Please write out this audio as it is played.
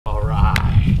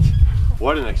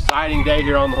What an exciting day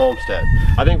here on the homestead.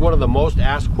 I think one of the most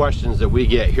asked questions that we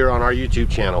get here on our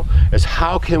YouTube channel is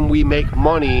how can we make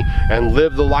money and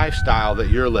live the lifestyle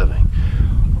that you're living?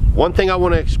 One thing I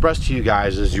want to express to you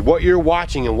guys is what you're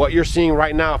watching and what you're seeing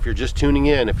right now, if you're just tuning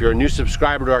in, if you're a new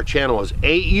subscriber to our channel, is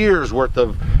 8 years worth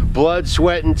of blood,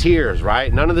 sweat, and tears,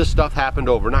 right? None of this stuff happened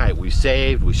overnight. We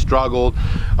saved, we struggled,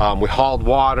 we hauled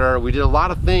water, we did a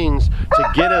lot of things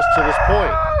to get us to this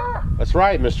point. That's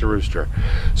right, Mr. Rooster.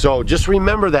 So just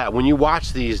remember that when you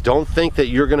watch these, don't think that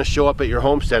you're gonna show up at your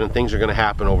homestead and things are gonna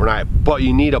happen overnight, but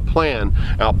you need a plan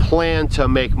to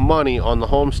make money on the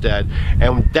homestead.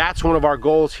 And that's one of our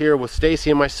goals here with Stacy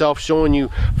and myself, showing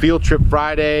you Field Trip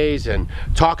Fridays and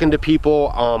talking to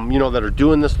people you know, that are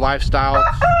doing this lifestyle,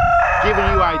 giving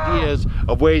you ideas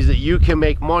of ways that you can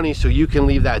make money so you can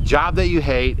leave that job that you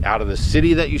hate, out of the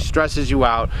city that stresses you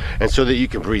out, and so that you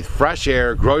can breathe fresh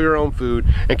air, grow your own food,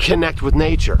 and connect with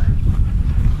nature.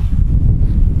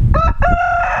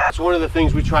 That's one of the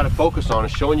things we try to focus on,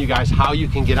 is showing you guys how you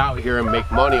can get out here and make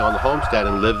money on the homestead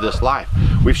and live this life.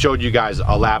 We've showed you guys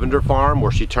a lavender farm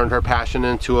where she turned her passion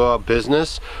into a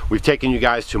business. We've taken you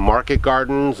guys to market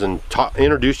gardens and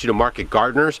introduced you to market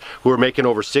gardeners who are making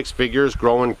over 6 figures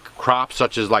growing crops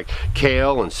such as like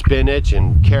kale and spinach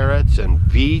and carrots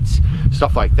and beets,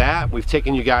 stuff like that. We've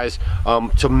taken you guys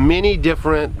to many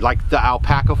different, like the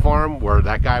alpaca farm where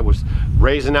that guy was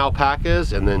raising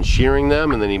alpacas and then shearing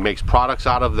them, and then he makes products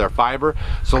out of their fiber.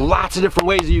 So lots of different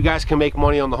ways that you guys can make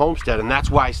money on the homestead, and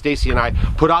that's why Stacy and I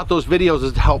put out those videos,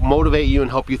 is to help motivate you and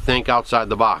help you think outside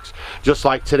the box. Just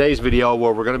like today's video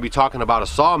where we're going to be talking about a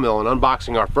sawmill and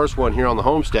unboxing our first one here on the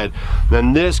homestead,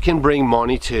 then this can bring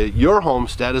money to your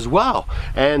homestead as well,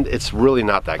 and it's really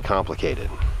not that complicated.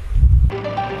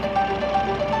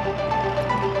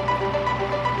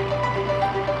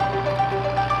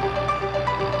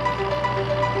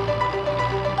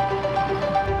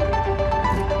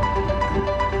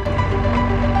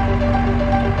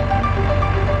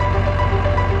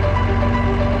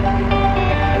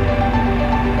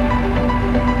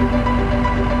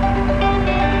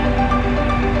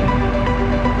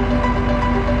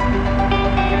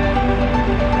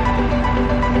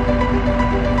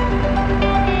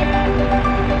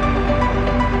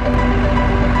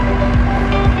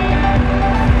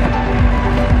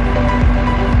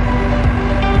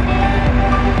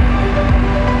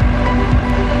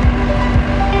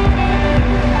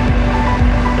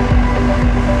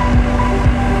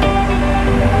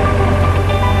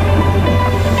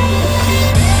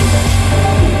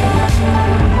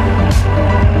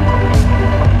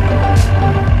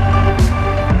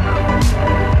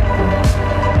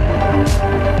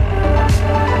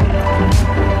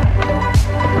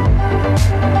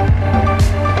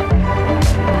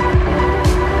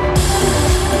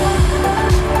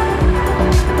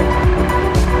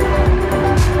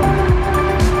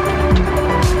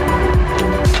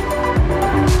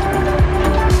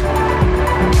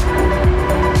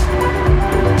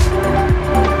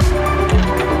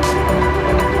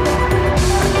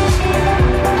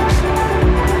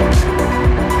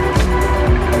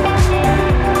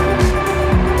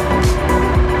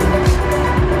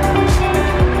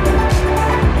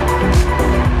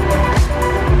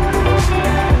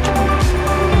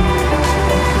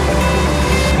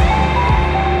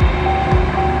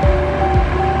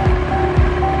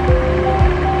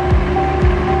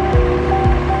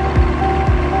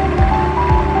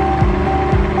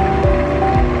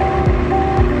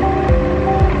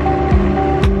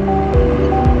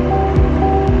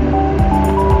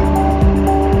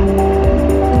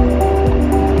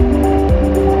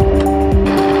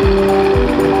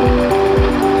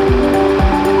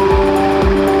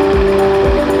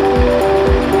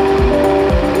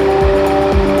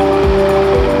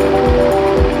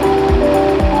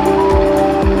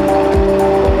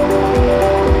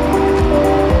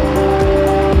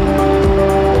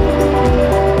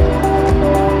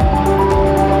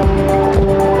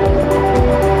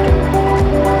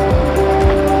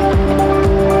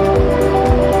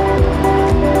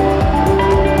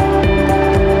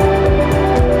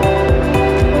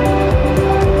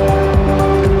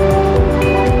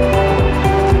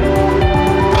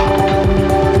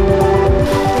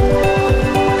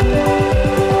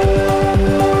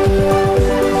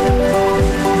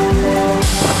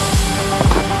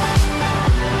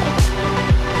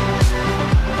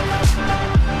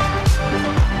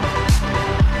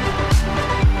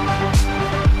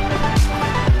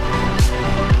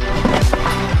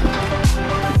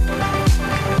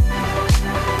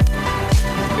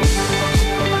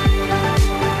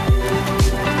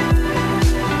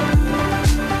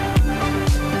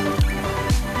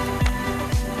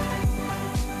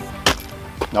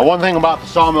 Now one thing about the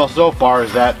sawmill so far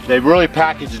is that they really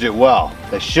packaged it well.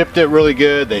 They shipped it really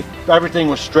good. Everything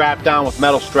was strapped down with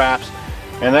metal straps.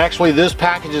 And actually this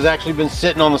package has actually been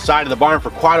sitting on the side of the barn for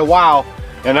quite a while.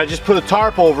 And I just put a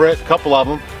tarp over it, a couple of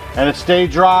them, and it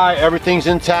stayed dry. Everything's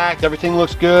intact, everything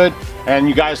looks good. And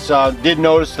you guys did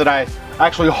notice that I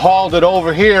actually hauled it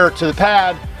over here to the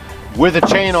pad with a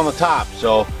chain on the top.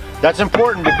 So that's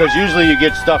important because usually you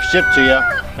get stuff shipped to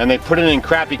you and they put it in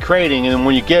crappy crating, and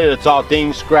when you get it, it's all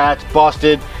dinged, scratched,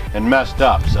 busted, and messed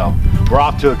up. So we're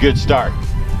off to a good start.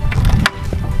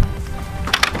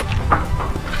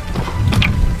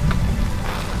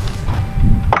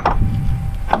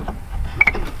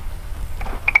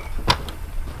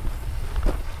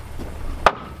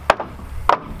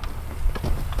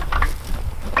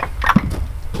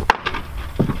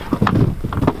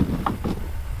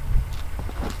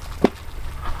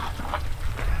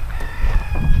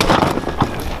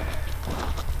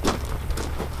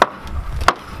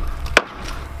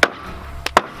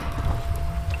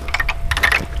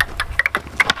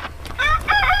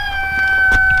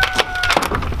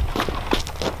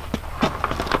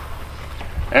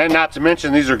 And not to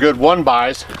mention, these are good one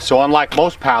buys, so unlike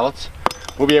most pallets,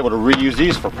 we'll be able to reuse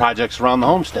these for projects around the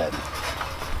homestead.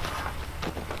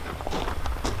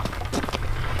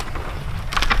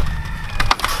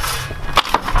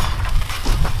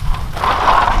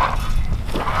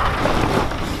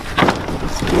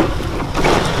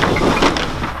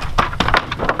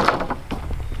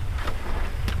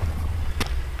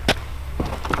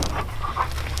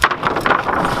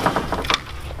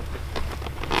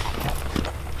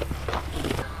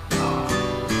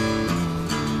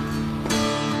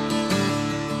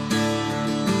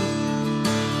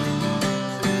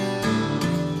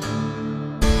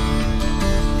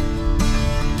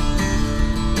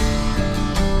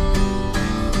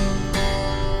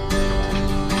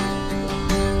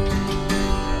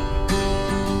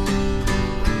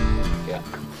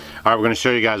 All right, we're going to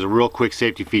show you guys a real quick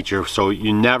safety feature. So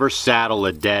you never saddle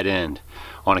a dead end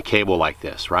on a cable like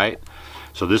this, right?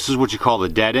 So this is what you call the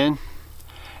dead end,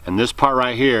 and this part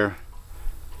right here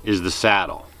is the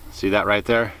saddle. See that right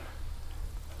there?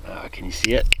 Can you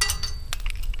see it?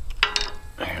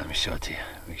 Here, let me show it to you.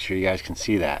 Make sure you guys can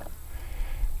see that.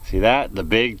 See that? The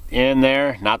big end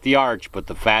there, not the arch, but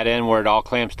the fat end where it all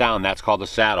clamps down, that's called the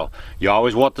saddle. You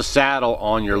always want the saddle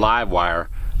on your live wire,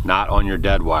 not on your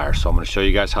dead wire. So I'm going to show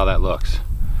you guys how that looks.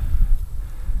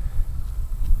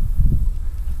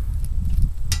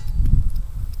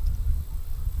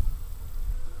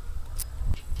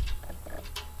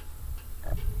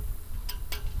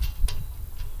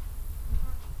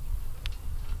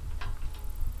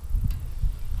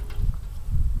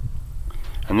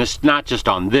 And this is not just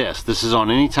on this is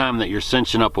on any time that you're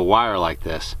cinching up a wire like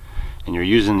this and you're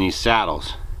using these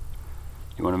saddles.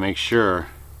 You want to make sure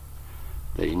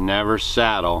that you never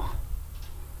saddle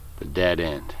the dead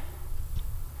end.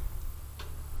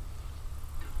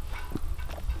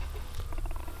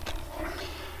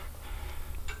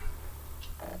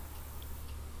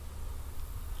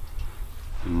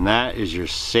 And that is your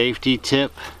safety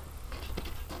tip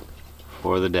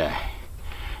for the day.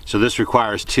 So this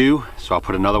requires two, so I'll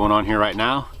put another one on here right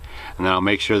now, and then I'll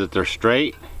make sure that they're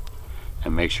straight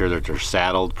and make sure that they're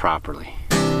saddled properly.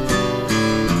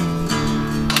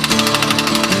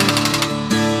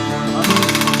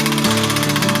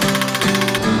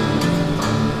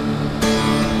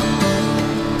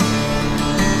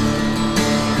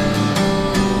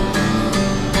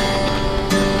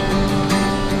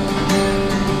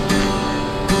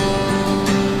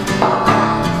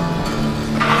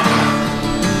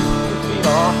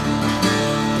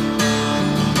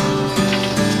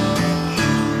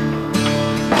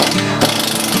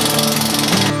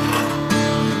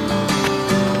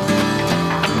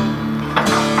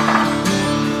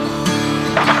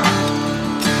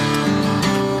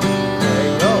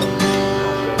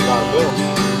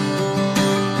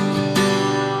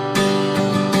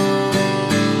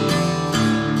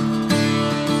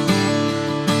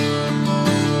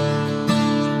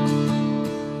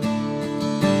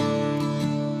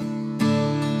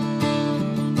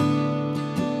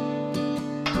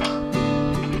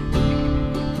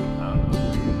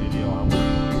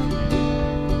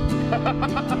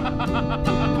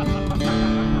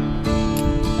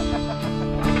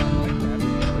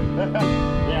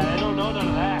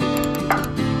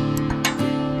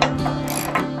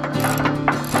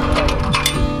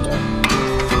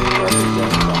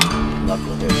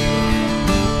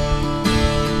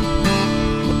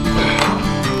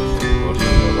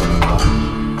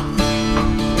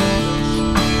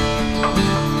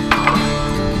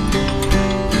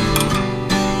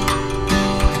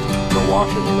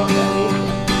 washers are not that neat.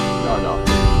 No, no.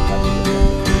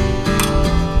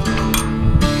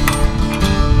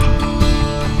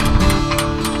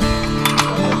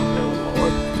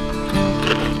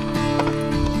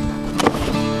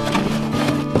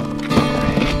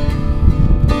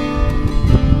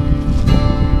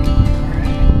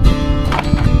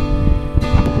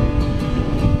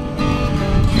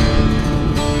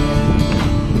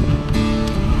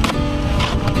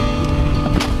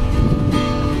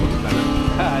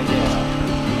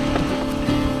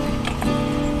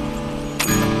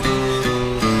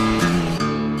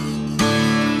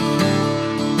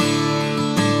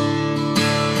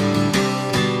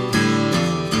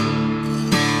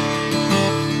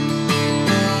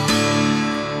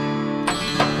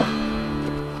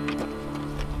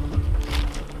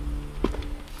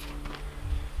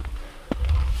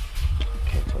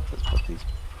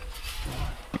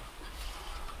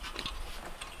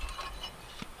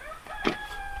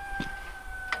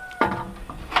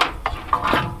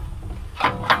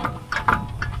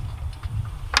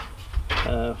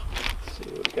 Let's see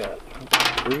what we got.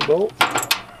 3 bolts,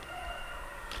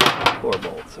 4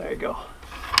 bolts. There you go.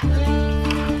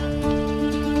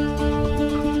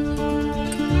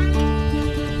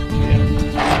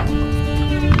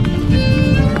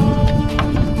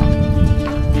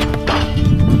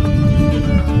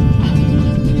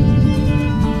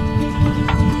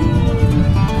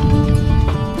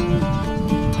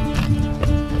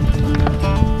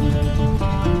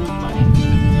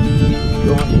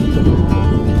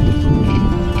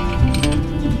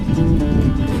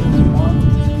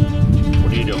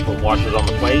 Washers on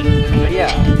the plate? Yeah.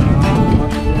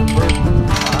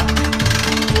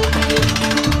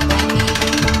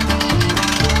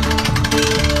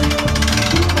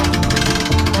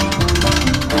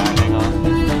 Hang on.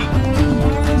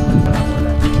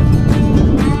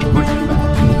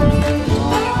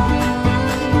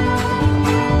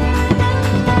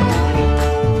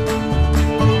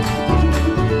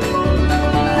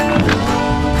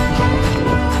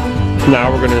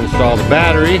 Now we're going to install the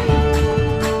battery.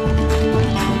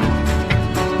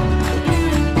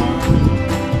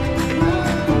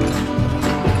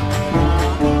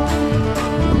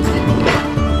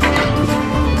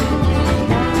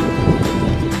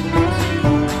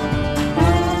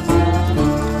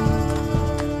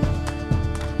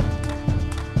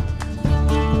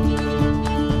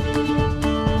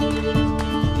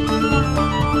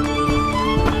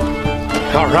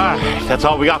 All right, that's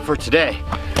all we got for today.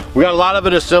 We got a lot of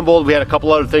it assembled. We had a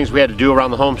couple other things we had to do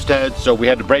around the homestead, so we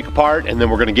had to break apart, and then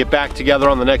we're gonna get back together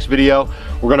on the next video.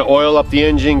 We're gonna oil up the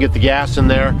engine, get the gas in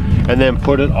there, and then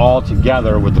put it all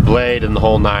together with the blade and the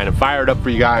whole nine and fire it up for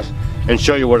you guys and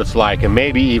show you what it's like, and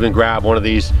maybe even grab one of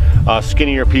these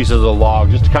skinnier pieces of the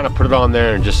log just to kind of put it on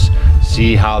there and just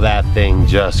see how that thing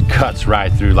just cuts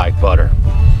right through like butter.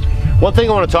 One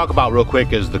thing I want to talk about real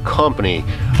quick is the company.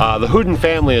 The HUDSON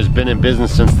family has been in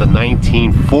business since the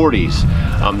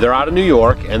 1940s. They're out of New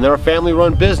York, and they're a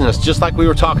family-run business, just like we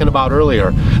were talking about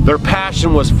earlier. Their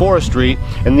passion was forestry,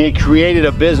 and they created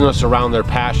a business around their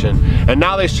passion. And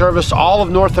now they service all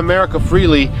of North America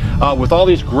freely with all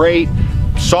these great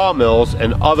sawmills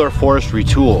and other forestry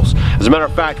tools. As a matter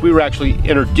of fact, we were actually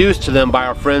introduced to them by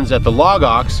our friends at the Log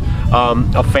Ox,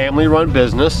 a family-run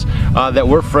business that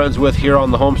we're friends with here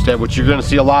on the homestead, which you're going to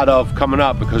see a lot of coming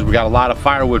up because we got a lot of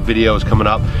firewood videos coming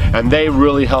up, and they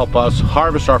really help us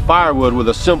harvest our firewood with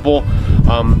a simple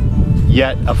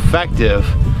yet effective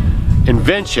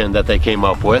invention that they came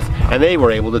up with, and they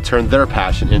were able to turn their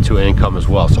passion into an income as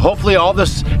well. So hopefully all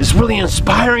this is really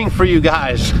inspiring for you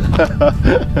guys.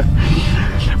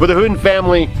 With the HUDSON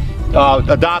family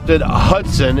adopted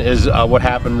Hudson is what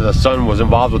happened. The son was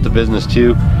involved with the business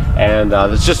too, and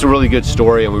it's just a really good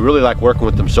story, and we really like working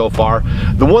with them so far.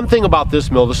 The one thing about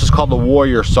this mill, this is called the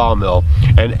Warrior Sawmill,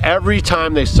 and every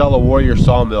time they sell a Warrior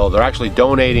Sawmill, they're actually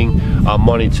donating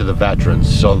money to the veterans.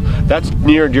 So that's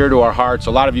near and dear to our hearts.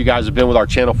 A lot of you guys have been with our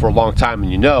channel for a long time,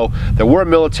 and you know that we're a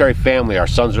military family. Our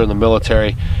sons are in the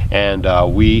military, and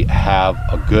we have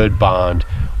a good bond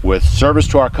with service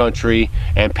to our country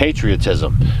and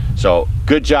patriotism. So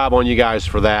good job on you guys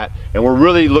for that, and we're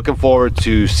really looking forward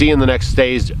to seeing the next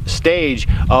stage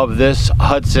of this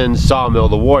Hudson sawmill,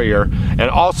 the Warrior. And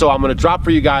also I'm going to drop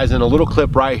for you guys in a little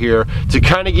clip right here to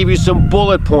kind of give you some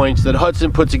bullet points that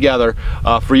Hudson put together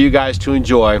for you guys to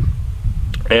enjoy.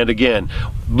 And again,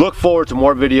 look forward to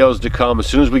more videos to come as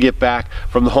soon as we get back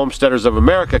from the Homesteaders of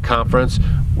America conference,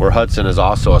 where Hudson is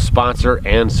also a sponsor,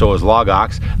 and so is Log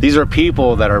Ox. These are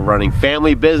people that are running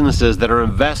family businesses that are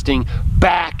investing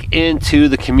back into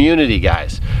the community,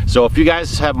 guys. So if you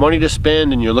guys have money to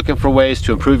spend and you're looking for ways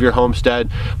to improve your homestead,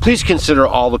 please consider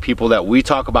all the people that we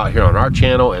talk about here on our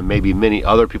channel and maybe many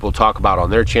other people talk about on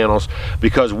their channels,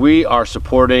 because we are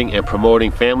supporting and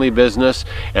promoting family business,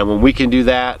 and when we can do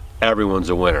that, everyone's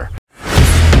a winner.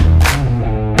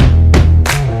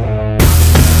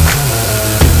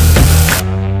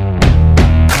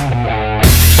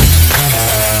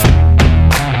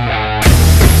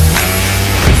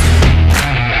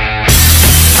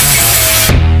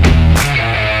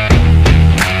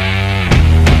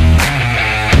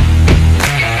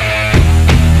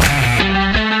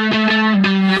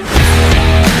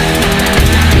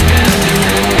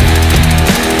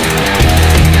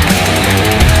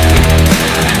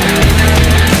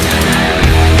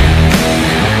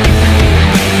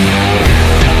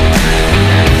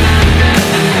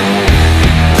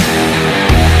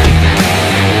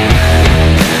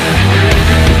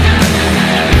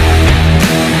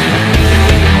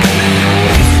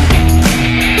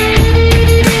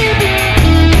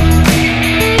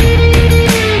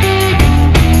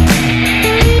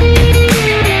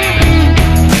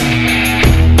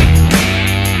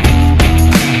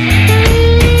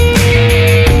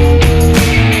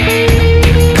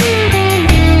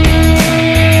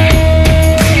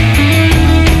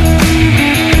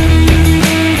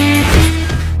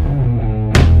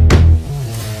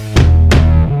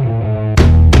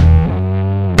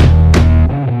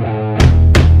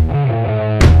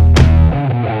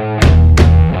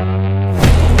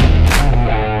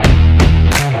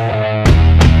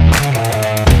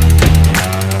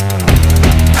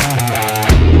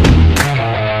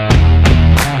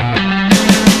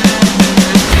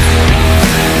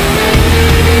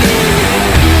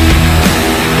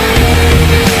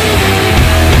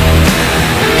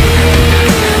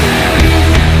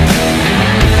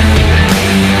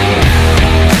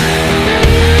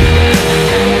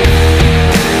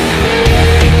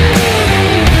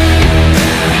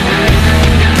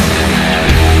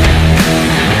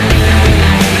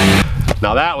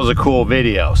 Now that was a cool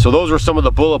video. So those were some of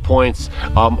the bullet points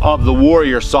of the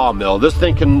Warrior sawmill. This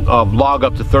thing can log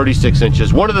up to 36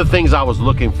 inches. One of the things I was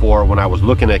looking for when I was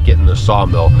looking at getting the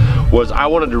sawmill was I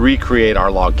wanted to recreate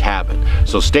our log cabin.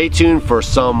 So stay tuned for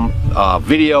some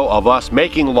video of us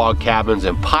making log cabins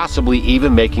and possibly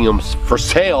even making them for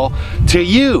sale to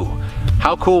you.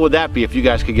 How cool would that be if you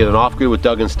guys could get an Off Grid with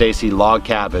Doug and Stacy log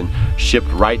cabin shipped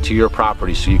right to your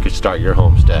property so you could start your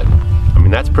homestead? I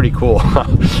mean, that's pretty cool.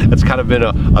 That's kind of been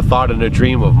a thought and a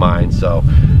dream of mine. So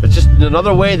it's just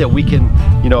another way that we can,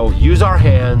 you know, use our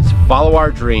hands, follow our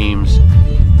dreams,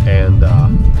 and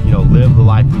you know, live the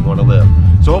life we want to live.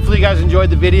 So hopefully you guys enjoyed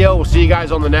the video. We'll see you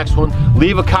guys on the next one.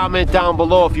 Leave a comment down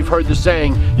below if you've heard the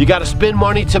saying, you got to spend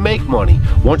money to make money.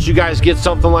 Once you guys get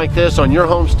something like this on your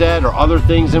homestead or other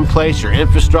things in place, your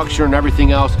infrastructure and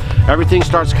everything else, everything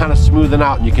starts kind of smoothing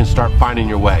out and you can start finding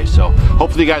your way. So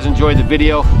hopefully you guys enjoyed the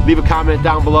video. Leave a comment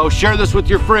down below, share this with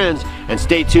your friends, and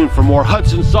stay tuned for more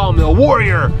Hudson Sawmill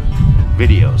Warrior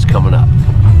videos coming up.